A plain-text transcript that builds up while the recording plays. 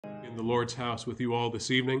in the Lord's house with you all this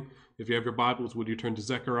evening. If you have your Bibles, would you turn to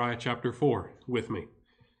Zechariah chapter 4 with me?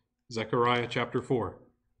 Zechariah chapter 4.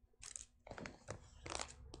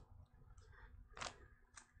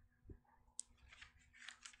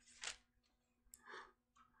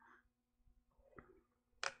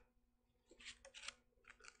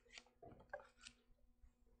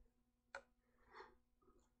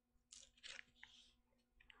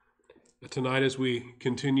 Tonight, as we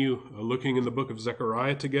continue looking in the book of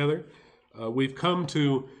Zechariah together, we've come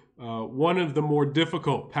to one of the more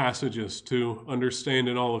difficult passages to understand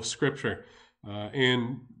in all of Scripture,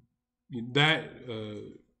 and that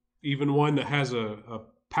even one that has a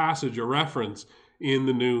passage, a reference in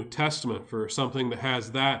the New Testament for something that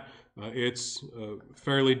has that, it's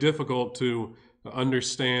fairly difficult to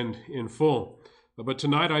understand in full. But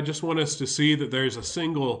tonight, I just want us to see that there's a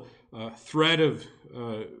single thread of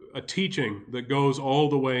a teaching that goes all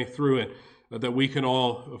the way through it that we can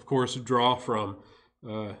all, of course, draw from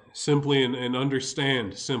simply and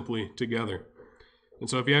understand simply together. And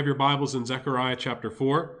so if you have your Bibles in Zechariah chapter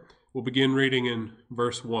 4, we'll begin reading in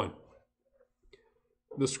verse 1.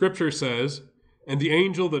 The scripture says, "And the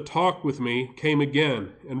angel that talked with me came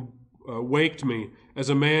again and waked me, as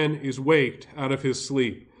a man is waked out of his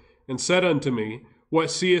sleep, and said unto me,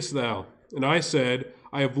 What seest thou? And I said,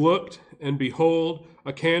 I have looked, and behold,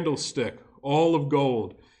 a candlestick, all of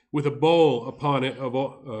gold, with a bowl upon it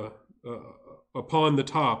upon the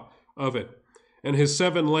top of it, and his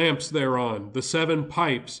 7 lamps thereon, the 7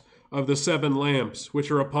 pipes of the 7 lamps, which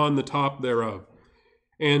are upon the top thereof,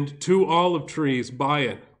 and 2 olive trees by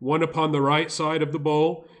it, one upon the right side of the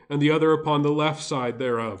bowl, and the other upon the left side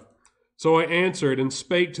thereof. So I answered and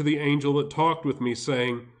spake to the angel that talked with me,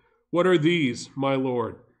 saying, What are these, my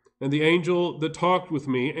Lord? And the angel that talked with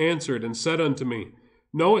me answered and said unto me,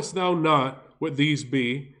 Knowest thou not what these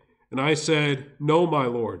be? And I said, No, my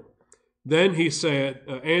Lord. Then he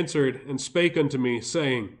answered and spake unto me,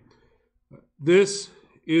 saying, This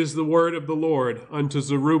is the word of the Lord unto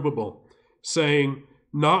Zerubbabel, saying,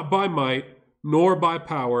 Not by might, nor by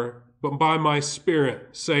power, but by my Spirit,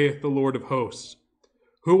 saith the Lord of hosts.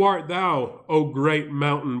 Who art thou, O great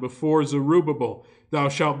mountain? Before Zerubbabel thou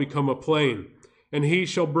shalt become a plain, and he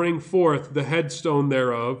shall bring forth the headstone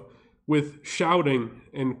thereof with shoutings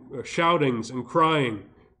and crying,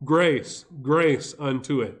 Grace, grace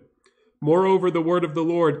unto it. Moreover, the word of the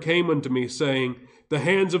Lord came unto me, saying, The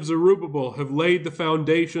hands of Zerubbabel have laid the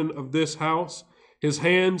foundation of this house. His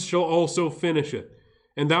hands shall also finish it.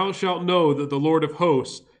 And thou shalt know that the Lord of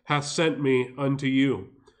hosts hath sent me unto you.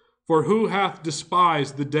 For who hath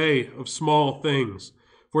despised the day of small things?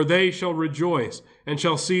 For they shall rejoice, and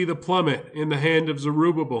shall see the plummet in the hand of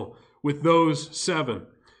Zerubbabel with those 7.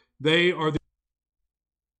 They are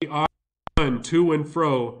the eyes run to and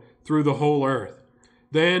fro through the whole earth.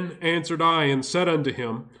 Then answered I and said unto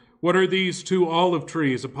him, What are these 2 olive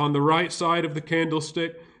trees upon the right side of the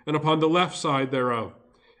candlestick, and upon the left side thereof?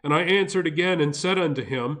 And I answered again and said unto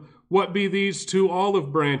him, What be these 2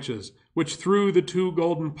 olive branches, which through the 2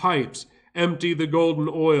 golden pipes empty the golden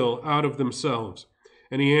oil out of themselves?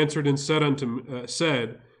 And he answered and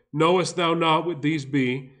said, Knowest thou not what these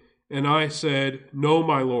be? And I said, No,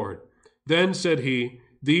 my Lord. Then said he,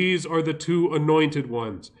 These are the 2 anointed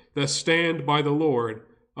ones that stand by the Lord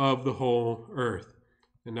of the whole earth.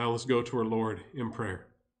 And now let's go to our Lord in prayer.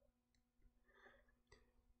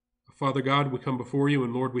 Father God, we come before you,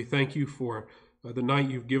 and Lord, we thank you for the night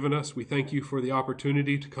you've given us. We thank you for the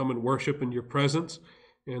opportunity to come and worship in your presence.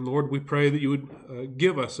 And Lord, we pray that you would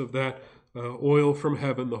give us of that oil from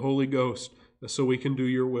heaven, the Holy Ghost, so we can do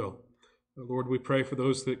your will. Lord, we pray for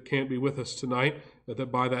those that can't be with us tonight,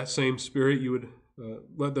 that by that same Spirit you would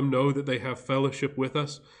let them know that they have fellowship with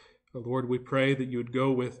us. Lord, we pray that you would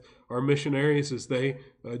go with our missionaries as they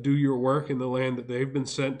do your work in the land that they've been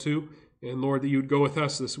sent to. And Lord, that you would go with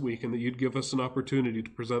us this week, and that you'd give us an opportunity to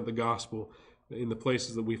present the gospel in the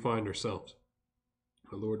places that we find ourselves.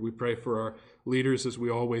 Lord, we pray for our leaders as we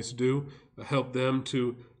always do. Help them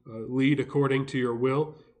to lead according to your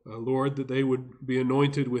will. Lord, that they would be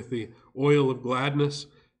anointed with the oil of gladness,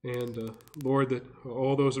 and Lord, that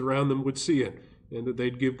all those around them would see it, and that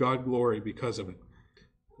they'd give God glory because of it.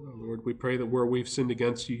 Lord, we pray that where we've sinned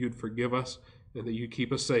against you, you'd forgive us, and that you'd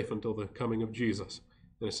keep us safe until the coming of Jesus.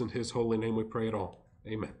 And it's in his holy name we pray it all.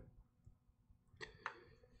 Amen.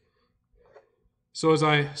 So as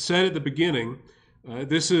I said at the beginning,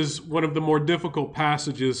 this is one of the more difficult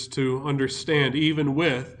passages to understand, even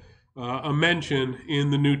with a mention in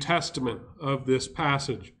the New Testament of this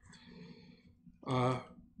passage.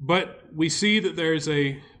 But we see that there's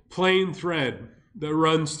a plain thread that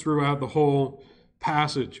runs throughout the whole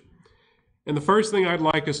passage. And the first thing I'd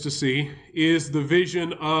like us to see is the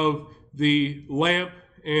vision of the lamp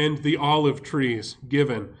and the olive trees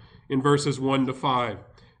given in verses 1 to 5.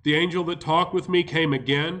 The angel that talked with me came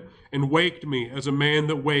again and waked me as a man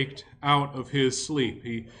that waked out of his sleep.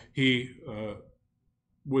 He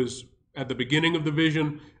was at the beginning of the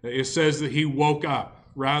vision. It says that he woke up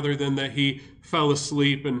rather than that he fell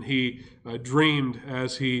asleep and he dreamed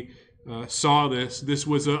as he saw this. This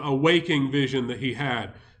was a waking vision that he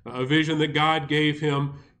had, a vision that God gave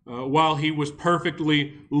him while he was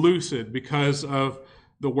perfectly lucid because of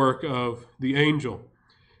the work of the angel.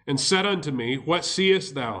 And said unto me, What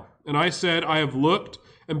seest thou? And I said, I have looked,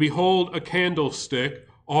 and behold, a candlestick,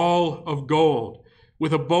 all of gold,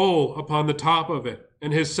 with a bowl upon the top of it,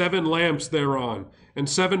 and his 7 lamps thereon, and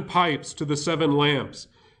 7 pipes to the 7 lamps,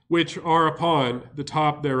 which are upon the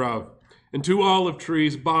top thereof, and 2 olive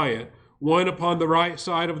trees by it, one upon the right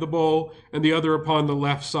side of the bowl, and the other upon the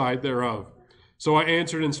left side thereof. So I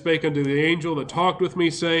answered and spake unto the angel that talked with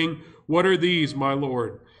me, saying, What are these, my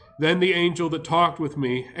Lord? Then the angel that talked with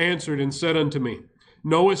me answered and said unto me,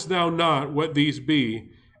 Knowest thou not what these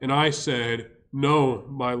be? And I said, No,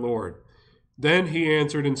 my Lord. Then he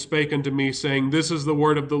answered and spake unto me, saying, This is the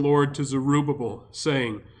word of the Lord to Zerubbabel,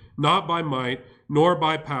 saying, Not by might, nor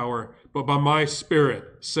by power, but by my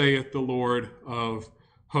Spirit, saith the Lord of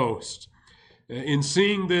hosts. In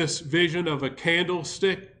seeing this vision of a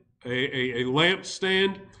candlestick, a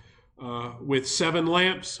lampstand with 7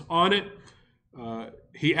 lamps on it,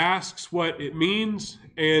 he asks what it means,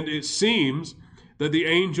 and it seems that the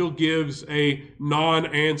angel gives a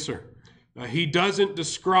non-answer. He doesn't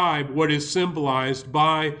describe what is symbolized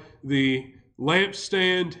by the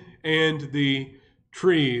lampstand and the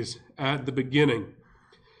trees at the beginning.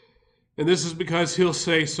 And this is because he'll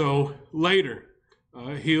say so later.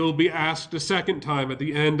 He'll be asked a second time at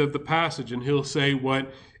the end of the passage, and he'll say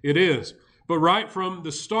what it is. But right from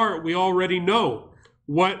the start, we already know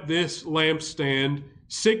what this lampstand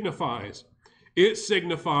signifies. It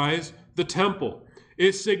signifies the temple.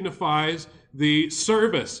 It signifies the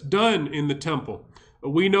service done in the temple.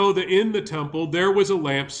 We know that in the temple there was a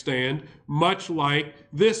lampstand much like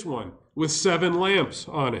this one, with 7 lamps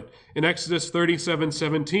on it. In Exodus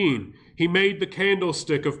 37:17, he made the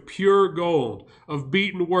candlestick of pure gold, of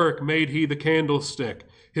beaten work made he the candlestick.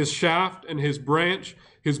 His shaft and his branch,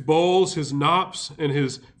 his bowls, his knops, and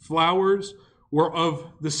his flowers were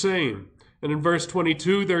of the same. And in verse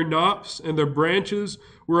 22, their knops and their branches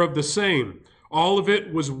were of the same. All of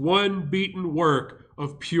it was one beaten work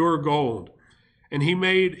of pure gold. And he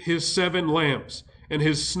made his 7 lamps, and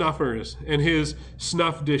his snuffers, and his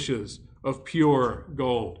snuff dishes of pure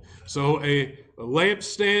gold. So a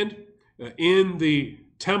lampstand in the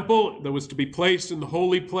temple that was to be placed in the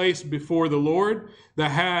holy place before the Lord,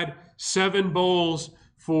 that had 7 bowls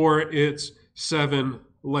for its 7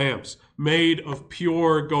 lamps, made of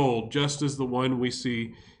pure gold, just as the one we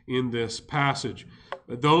see in this passage.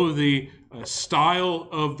 Though the style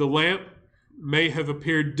of the lamp may have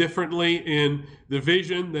appeared differently in the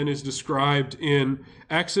vision than is described in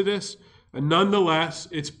Exodus, nonetheless,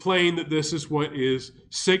 it's plain that this is what is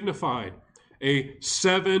signified: a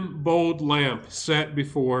 7-bowled lamp set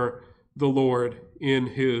before the Lord in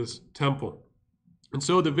his temple. And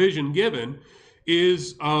so the vision given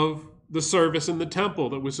is of the service in the temple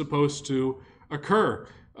that was supposed to occur.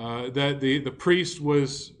 That the priest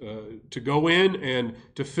was to go in and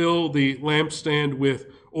to fill the lampstand with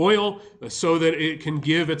oil so that it can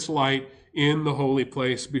give its light in the holy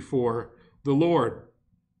place before the Lord.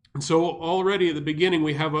 And so already at the beginning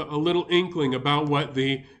we have a little inkling about what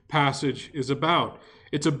the passage is about.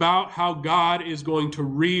 It's about how God is going to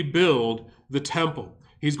rebuild the temple.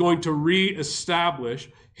 He's going to reestablish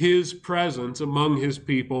his presence among his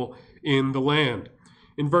people in the land.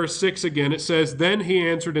 In verse 6 again, it says, Then he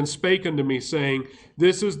answered and spake unto me, saying,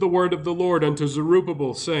 This is the word of the Lord unto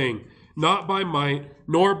Zerubbabel, saying, Not by might,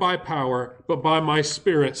 nor by power, but by my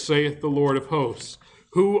Spirit, saith the Lord of hosts.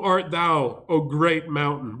 Who art thou, O great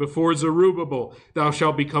mountain? Before Zerubbabel thou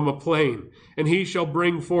shalt become a plain, and he shall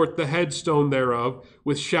bring forth the headstone thereof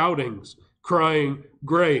with shoutings, crying,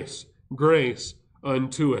 Grace, grace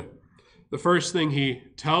unto it. The first thing he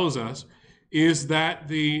tells us is that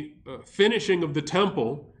the finishing of the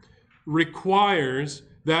temple requires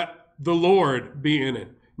that the Lord be in it,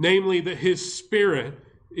 namely that his Spirit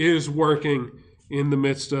is working in the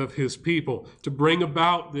midst of his people to bring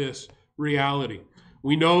about this reality.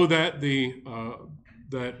 We know that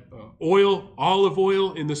olive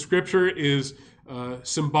oil in the Scripture is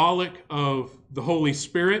symbolic of the Holy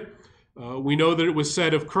Spirit. We know that it was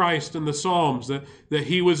said of Christ in the Psalms that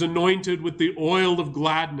he was anointed with the oil of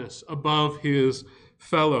gladness above his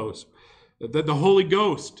fellows. that the Holy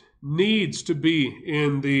Ghost needs to be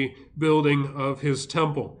in the building of his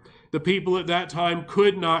temple. The people at that time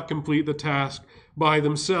could not complete the task by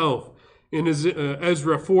themselves. In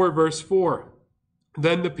Ezra 4, verse 4,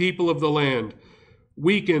 then the people of the land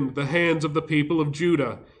weakened the hands of the people of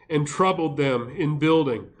Judah and troubled them in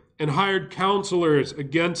building, and hired counselors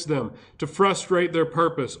against them to frustrate their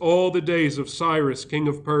purpose all the days of Cyrus, king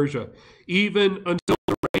of Persia, even until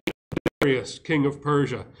the reign of Darius, king of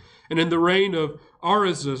Persia. And in the reign of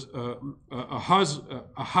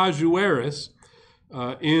Ahasuerus,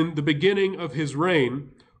 in the beginning of his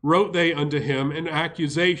reign, wrote they unto him an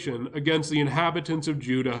accusation against the inhabitants of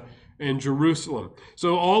Judah and Jerusalem.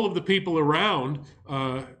 So all of the people around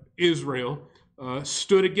Israel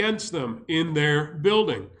stood against them in their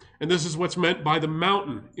building. And this is what's meant by the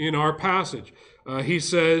mountain in our passage. He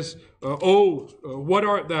says, what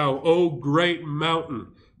art thou, O great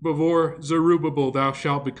mountain? Before Zerubbabel thou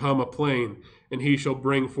shalt become a plain, and he shall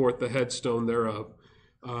bring forth the headstone thereof.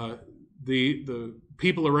 The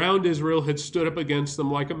people around Israel had stood up against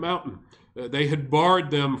them like a mountain. They had barred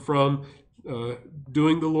them from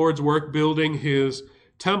doing the Lord's work, building his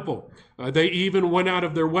temple. They even went out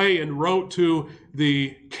of their way and wrote to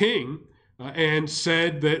the king and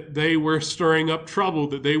said that they were stirring up trouble,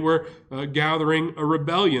 that they were gathering a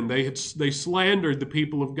rebellion. They slandered the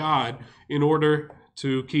people of God in order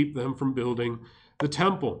to keep them from building the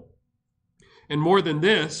temple. And more than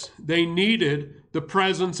this, they needed the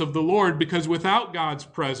presence of the Lord, because without God's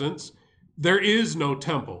presence, there is no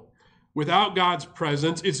temple. Without God's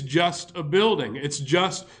presence, it's just a building. It's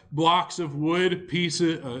just blocks of wood,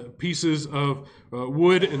 pieces of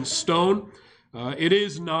wood and stone. It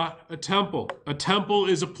is not a temple. A temple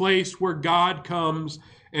is a place where God comes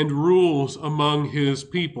and rules among his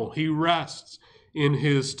people. He rests in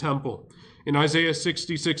his temple. In Isaiah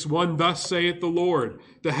 66:1, thus saith the Lord,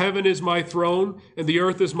 the heaven is my throne, and the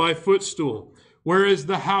earth is my footstool. Where is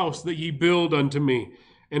the house that ye build unto me?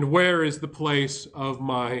 And where is the place of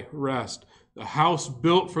my rest? The house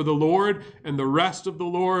built for the Lord and the rest of the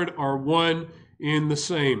Lord are one in the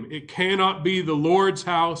same. It cannot be the Lord's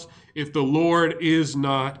house if the Lord is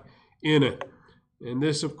not in it. And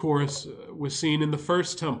this, of course, was seen in the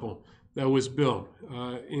first temple that was built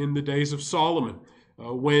in the days of Solomon,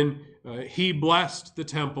 when he blessed the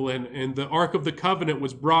temple and the Ark of the Covenant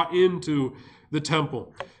was brought into the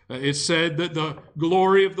temple. It said that the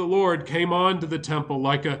glory of the Lord came onto the temple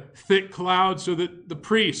like a thick cloud so that the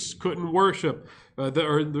priests couldn't worship,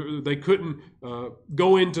 they couldn't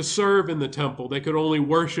go in to serve in the temple. They could only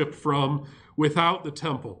worship from without the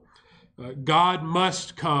temple. God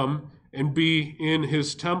must come and be in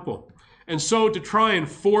his temple. And so to try and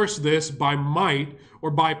force this by might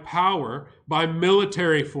or by power, by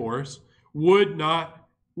military force, would not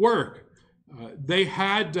work. They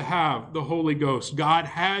had to have the Holy Ghost. God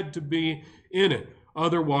had to be in it.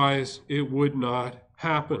 Otherwise, it would not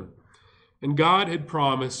happen. And God had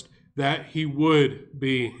promised that he would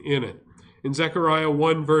be in it. In Zechariah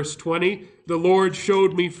 1, verse 20, the Lord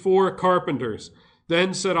showed me 4 carpenters.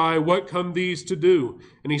 Then said I, what come these to do?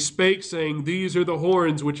 And he spake, saying, these are the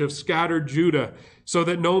horns which have scattered Judah, so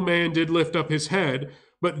that no man did lift up his head,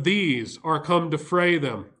 but these are come to fray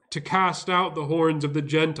them, to cast out the horns of the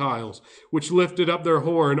Gentiles, which lifted up their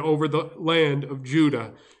horn over the land of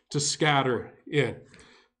Judah, to scatter it.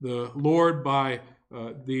 The Lord, by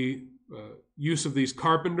the use of these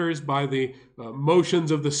carpenters, by the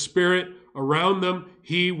motions of the Spirit around them,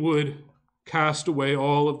 he would cast away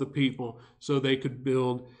all of the people so they could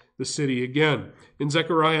build the city again. In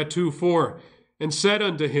Zechariah 2:4, and said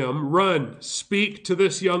unto him, run, speak to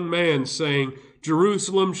this young man, saying,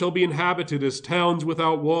 Jerusalem shall be inhabited as towns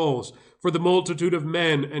without walls, for the multitude of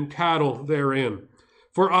men and cattle therein.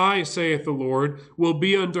 For I, saith the Lord, will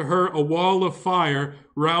be unto her a wall of fire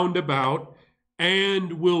round about,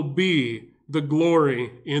 and will be the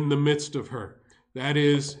glory in the midst of her. That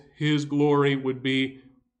is, his glory would be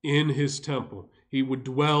in his temple. He would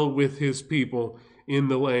dwell with his people in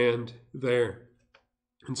the land there.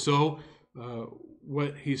 And so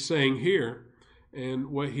what he's saying here, and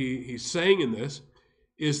what he's saying in this,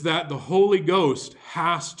 is that the Holy Ghost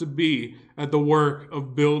has to be at the work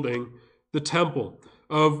of building the temple,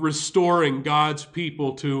 of restoring God's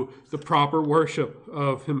people to the proper worship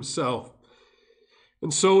of himself.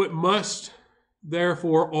 And so it must,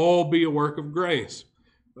 therefore, all be a work of grace.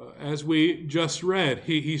 As we just read,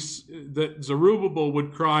 that Zerubbabel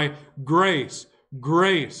would cry, grace,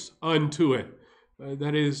 grace unto it.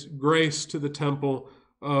 That is, grace to the temple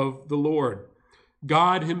of the Lord.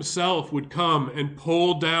 God himself would come and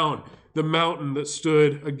pull down the mountain that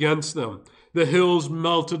stood against them. The hills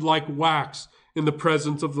melted like wax in the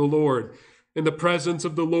presence of the Lord. in the presence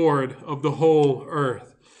of the Lord of the whole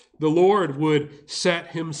earth. The Lord would set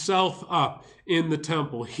himself up in the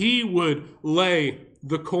temple. He would lay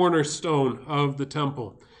the cornerstone of the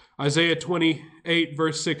temple. Isaiah 28,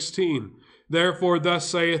 verse 16. Therefore, thus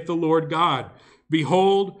saith the Lord God,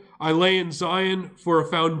 behold, I lay in Zion for a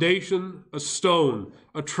foundation, a stone,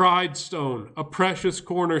 a tried stone, a precious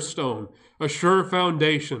cornerstone, a sure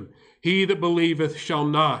foundation. He that believeth shall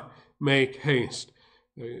not make haste.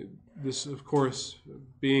 This, of course,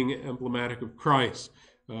 being emblematic of Christ,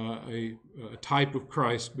 a type of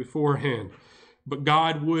Christ beforehand. But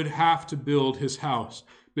God would have to build his house,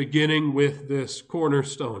 beginning with this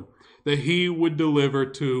cornerstone, that he would deliver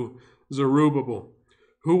to Zerubbabel.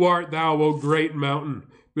 Who art thou, O great mountain?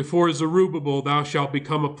 Before Zerubbabel thou shalt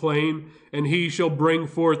become a plain, and he shall bring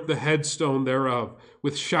forth the headstone thereof,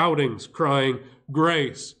 with shoutings, crying,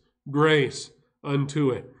 Grace, grace unto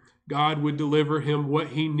it. God would deliver him what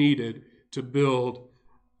he needed to build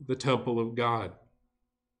the temple of God.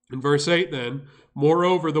 In verse 8 then,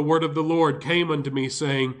 moreover, the word of the Lord came unto me,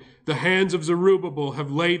 saying, the hands of Zerubbabel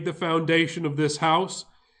have laid the foundation of this house.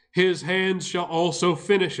 His hands shall also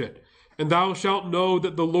finish it. And thou shalt know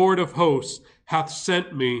that the Lord of hosts hath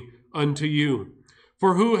sent me unto you.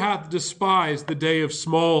 For who hath despised the day of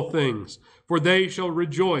small things? For they shall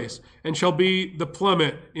rejoice, and shall be the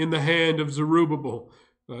plummet in the hand of Zerubbabel.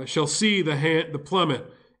 Shall see the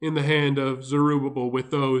plummet in the hand of Zerubbabel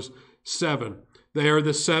with those seven. They are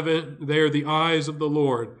the eyes of the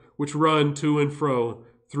Lord, which run to and fro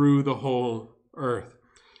through the whole earth.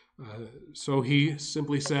 So he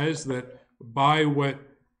simply says that by what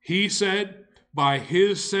he said, by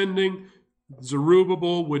his sending,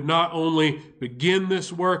 Zerubbabel would not only begin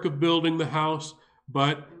this work of building the house,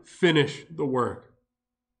 but finish the work.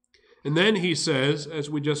 And then he says, as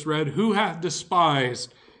we just read, who hath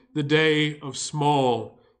despised the day of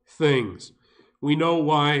small things? We know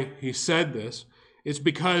why he said this. It's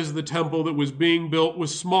because the temple that was being built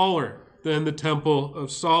was smaller than the temple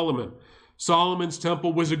of Solomon. Solomon's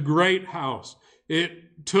temple was a great house.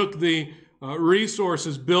 It took the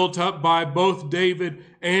resources built up by both David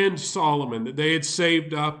and Solomon that they had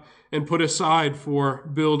saved up and put aside for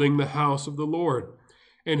building the house of the Lord.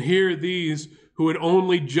 And here these who had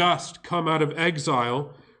only just come out of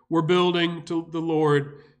exile were building to the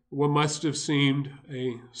Lord what must have seemed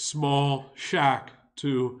a small shack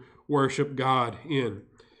to worship God in.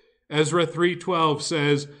 Ezra 3:12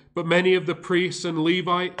 says, but many of the priests and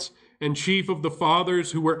Levites and chief of the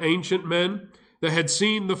fathers who were ancient men that had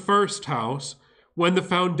seen the first house, when the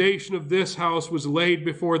foundation of this house was laid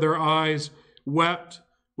before their eyes, wept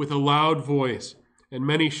with a loud voice, and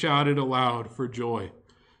many shouted aloud for joy.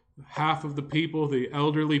 Half of the people, the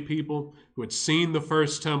elderly people who had seen the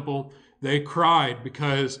first temple, they cried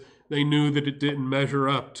because they knew that it didn't measure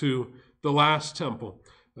up to the last temple.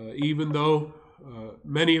 Even though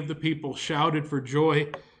many of the people shouted for joy,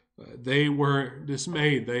 they were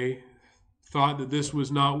dismayed. They thought that this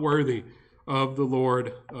was not worthy of the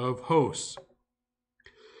Lord of hosts.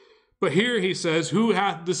 But here he says, who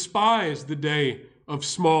hath despised the day of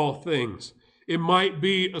small things? It might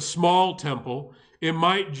be a small temple. It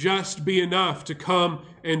might just be enough to come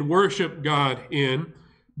and worship God in,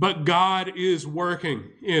 but God is working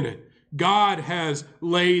in it. God has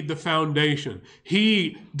laid the foundation.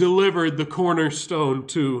 He delivered the cornerstone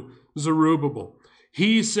to Zerubbabel.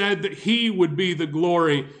 He said that he would be the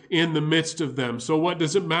glory in the midst of them. So what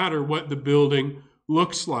does it matter what the building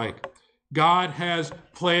looks like? God has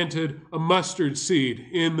planted a mustard seed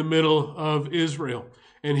in the middle of Israel,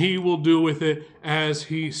 and he will do with it as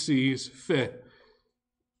he sees fit.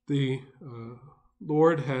 The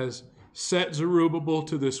Lord has set Zerubbabel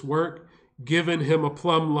to this work, given him a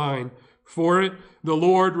plumb line for it. The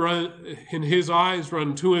Lord, in his eyes,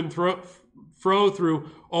 run to and fro through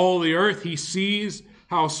all the earth. He sees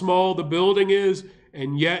how small the building is,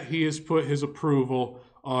 and yet he has put his approval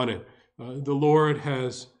on it. The Lord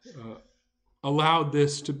has allowed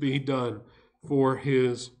this to be done for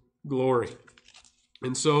his glory.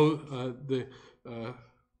 And so the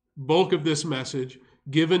bulk of this message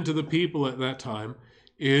given to the people at that time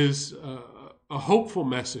is a hopeful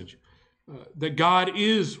message that God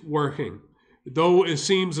is working, though it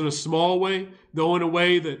seems in a small way, though in a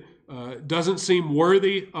way that doesn't seem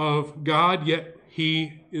worthy of God, yet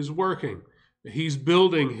he is working. He's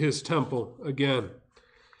building his temple again.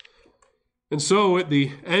 And so at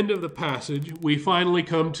the end of the passage, we finally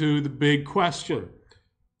come to the big question.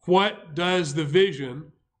 What does the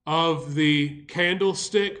vision of the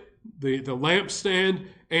candlestick, the lampstand,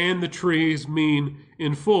 and the trees mean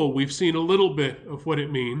in full? We've seen a little bit of what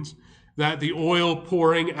it means, that the oil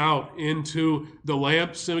pouring out into the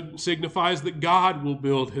lamp signifies that God will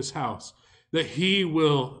build his house, that he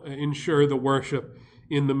will ensure the worship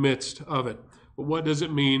in the midst of it. But what does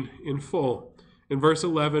it mean in full? In verse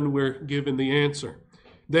 11, we're given the answer.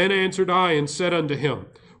 Then answered I and said unto him,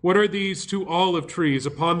 What are these 2 olive trees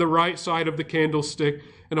upon the right side of the candlestick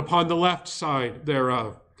and upon the left side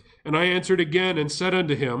thereof? And I answered again and said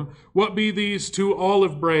unto him, What be these 2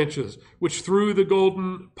 olive branches, which through the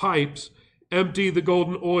golden pipes empty the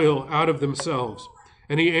golden oil out of themselves?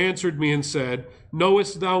 And he answered me and said,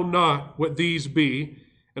 Knowest thou not what these be?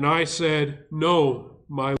 And I said, No,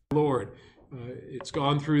 my Lord. It's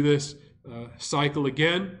gone through this cycle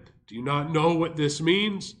again. Do you not know what this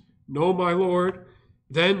means? No, my Lord.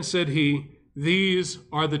 Then said he, These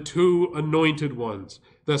are the 2 anointed ones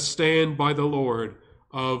that stand by the Lord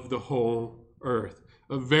of the whole earth.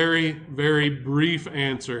 A very, very brief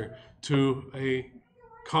answer to a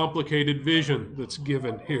complicated vision that's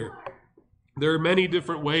given here. There are many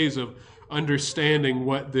different ways of understanding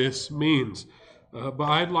what this means, but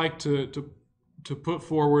I'd like to put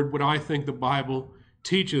forward what I think the Bible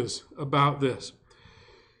teaches about this.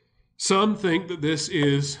 Some think that this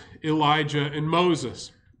is Elijah and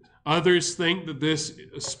Moses. Others think that this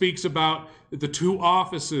speaks about the 2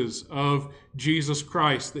 offices of Jesus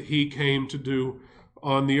Christ that he came to do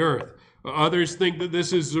on the earth. Others think that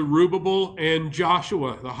this is Zerubbabel and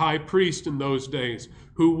Joshua, the high priest in those days,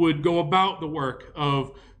 who would go about the work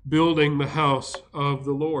of building the house of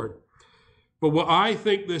the Lord. But what I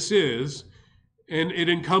think this is, and it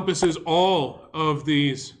encompasses all of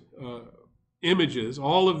these images,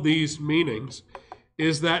 all of these meanings,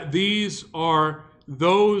 is that these are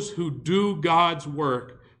those who do God's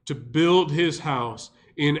work to build his house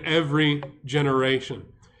in every generation.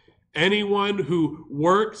 Anyone who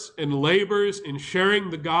works and labors in sharing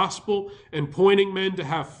the gospel and pointing men to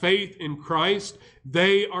have faith in Christ,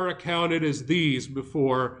 they are accounted as these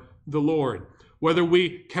before the Lord. Whether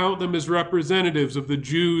we count them as representatives of the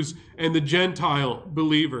Jews and the Gentile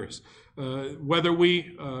believers, whether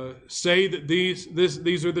we say that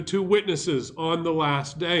these are the 2 witnesses on the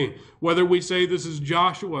last day, whether we say this is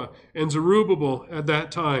Joshua and Zerubbabel at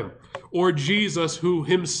that time, or Jesus who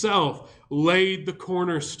himself laid the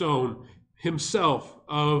cornerstone himself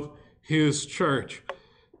of his church.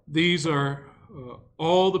 These are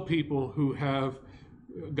all the people who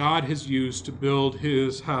God has used to build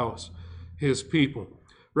his house, his people.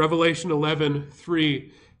 Revelation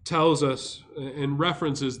 11:3 tells us and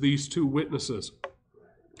references these 2 witnesses.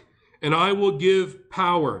 And I will give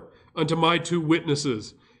power unto my 2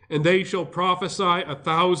 witnesses, and they shall prophesy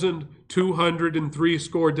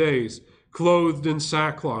 1,260 days, clothed in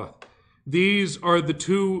sackcloth. These are the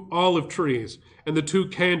 2 olive trees and the 2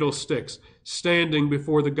 candlesticks standing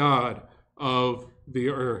before the God of the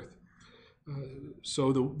earth.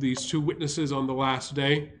 These 2 witnesses on the last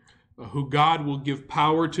day, who God will give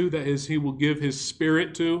power to, that is, he will give his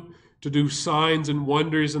Spirit to do signs and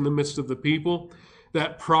wonders in the midst of the people,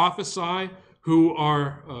 that prophesy, who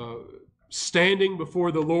are standing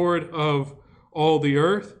before the Lord of all the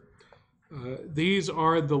earth. These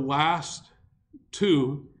are the last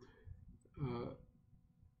 2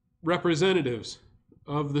 representatives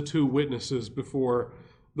of the 2 witnesses before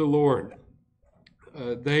the Lord.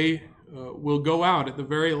 They will go out at the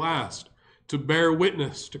very last to bear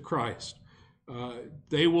witness to Christ.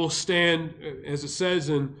 They will stand, as it says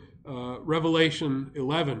in Revelation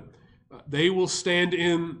 11, they will stand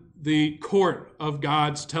in the court of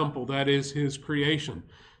God's temple, that is his creation.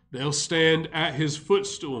 They'll stand at his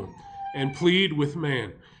footstool and plead with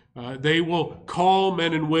man. They will call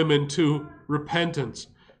men and women to repentance,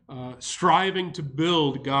 striving to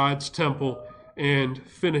build God's temple and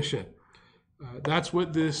finish it. That's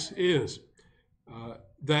what this is.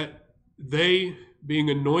 That they,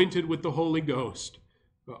 being anointed with the Holy Ghost,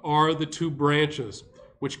 are the 2 branches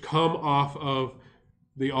which come off of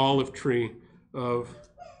the olive tree of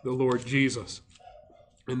the Lord Jesus.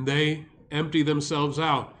 And they empty themselves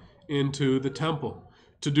out into the temple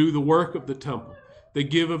to do the work of the temple. They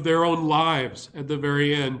give of their own lives at the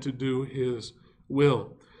very end to do his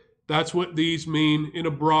will. That's what these mean in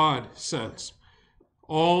a broad sense.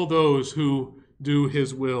 All those who do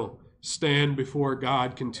his will stand before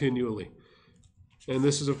God continually. And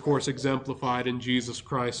this is, of course, exemplified in Jesus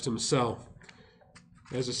Christ himself.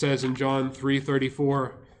 As it says in John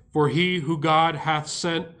 3:34, For he who God hath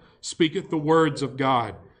sent speaketh the words of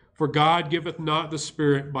God, for God giveth not the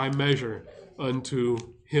Spirit by measure unto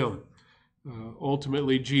him.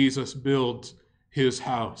 Ultimately, Jesus builds his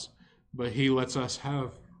house, but he lets us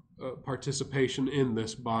have participation in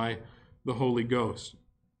this by the Holy Ghost.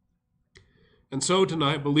 And so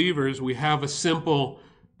tonight, believers, we have a simple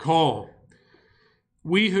call.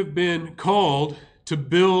 We have been called to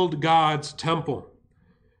build God's temple,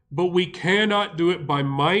 but we cannot do it by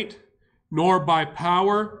might, nor by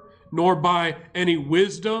power, nor by any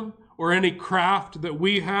wisdom or any craft that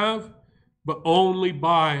we have, but only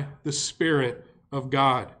by the Spirit of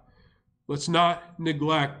God. Let's not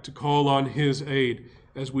neglect to call on his aid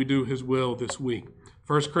as we do his will this week.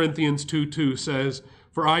 1 Corinthians 2:2 says,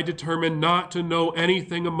 "For I determined not to know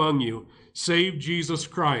anything among you, save Jesus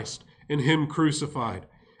Christ and him crucified.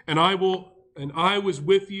 And I was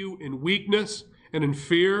with you in weakness and in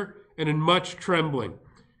fear and in much trembling.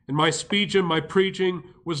 And my speech and my preaching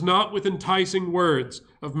was not with enticing words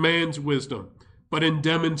of man's wisdom, but in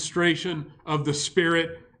demonstration of the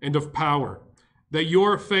Spirit and of power, that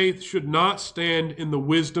your faith should not stand in the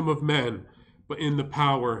wisdom of men, but in the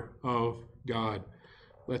power of God."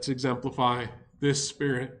 Let's exemplify this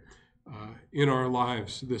Spirit in our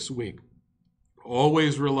lives this week,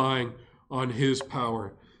 always relying on his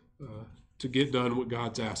power to get done what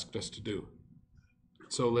God's asked us to do.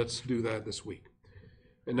 So let's do that this week.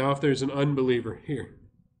 And now if there's an unbeliever here,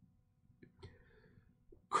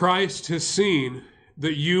 Christ has seen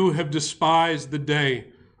that you have despised the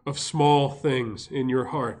day of small things in your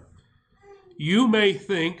heart. You may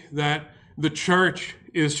think that the church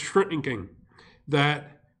is shrinking,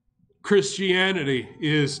 that Christianity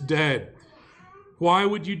is dead. Why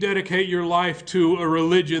would you dedicate your life to a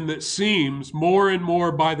religion that seems more and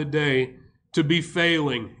more by the day to be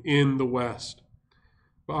failing in the West?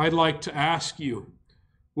 But I'd like to ask you,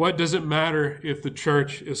 what does it matter if the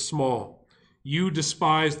church is small? You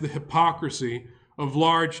despise the hypocrisy of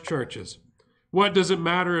large churches. What does it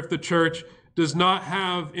matter if the church does not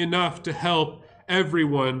have enough to help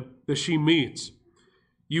everyone that she meets?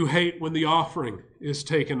 You hate when the offering is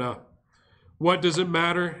taken up. What does it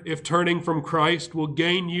matter if turning from Christ will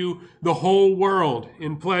gain you the whole world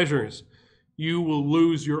in pleasures? You will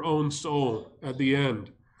lose your own soul at the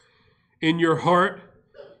end. In your heart,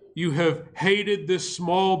 you have hated this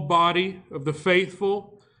small body of the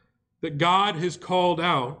faithful that God has called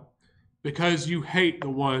out because you hate the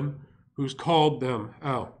one who's called them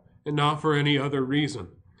out, and not for any other reason.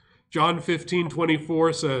 John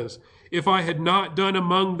 15:24 says, "If I had not done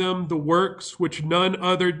among them the works which none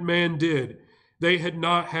other man did, they had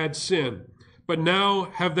not had sin. But now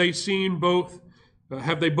have they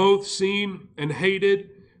both seen and hated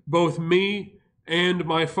both me and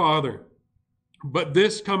my Father. But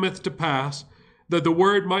this cometh to pass, that the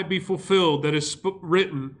word might be fulfilled that is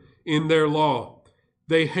written in their law.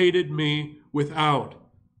 They hated me without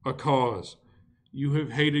a cause." You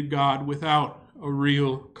have hated God without a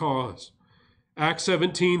real cause. Acts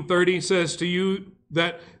 17:30 says to you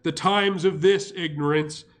that the times of this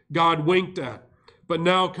ignorance God winked at, but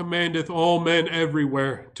now commandeth all men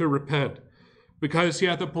everywhere to repent, because he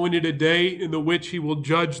hath appointed a day in the which he will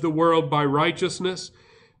judge the world by righteousness,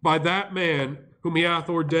 by that man whom he hath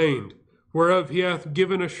ordained, whereof he hath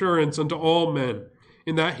given assurance unto all men,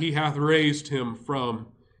 in that he hath raised him from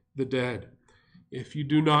the dead. If you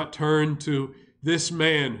do not turn to this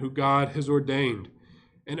man who God has ordained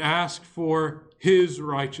and ask for his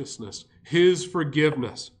righteousness, his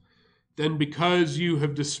forgiveness, then because you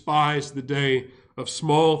have despised the day of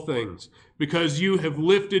small things, because you have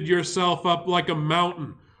lifted yourself up like a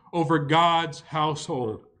mountain over God's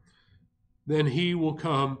household, then he will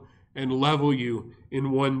come and level you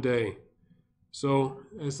in one day. So,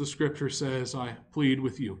 as the scripture says, I plead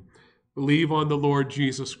with you, believe on the Lord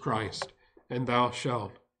Jesus Christ, and thou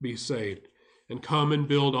shalt be saved. And come and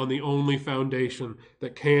build on the only foundation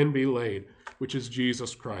that can be laid, which is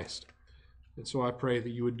Jesus Christ. And so I pray that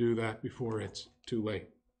you would do that before it's too late.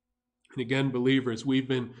 And again, believers, we've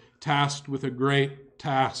been tasked with a great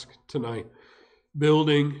task tonight,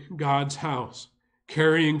 building God's house,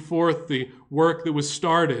 carrying forth the work that was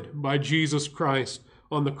started by Jesus Christ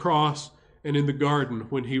on the cross and in the garden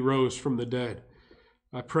when he rose from the dead.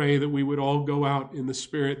 I pray that we would all go out in the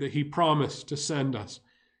spirit that he promised to send us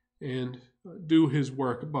and do his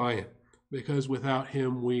work by it, because without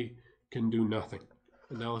him we can do nothing.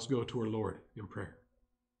 And now let's go to our Lord in prayer.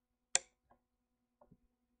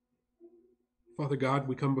 Father God,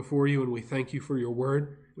 we come before you and we thank you for your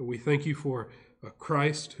word, and we thank you for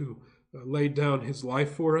Christ who laid down his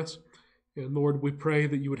life for us. And Lord, we pray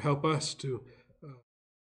that you would help us to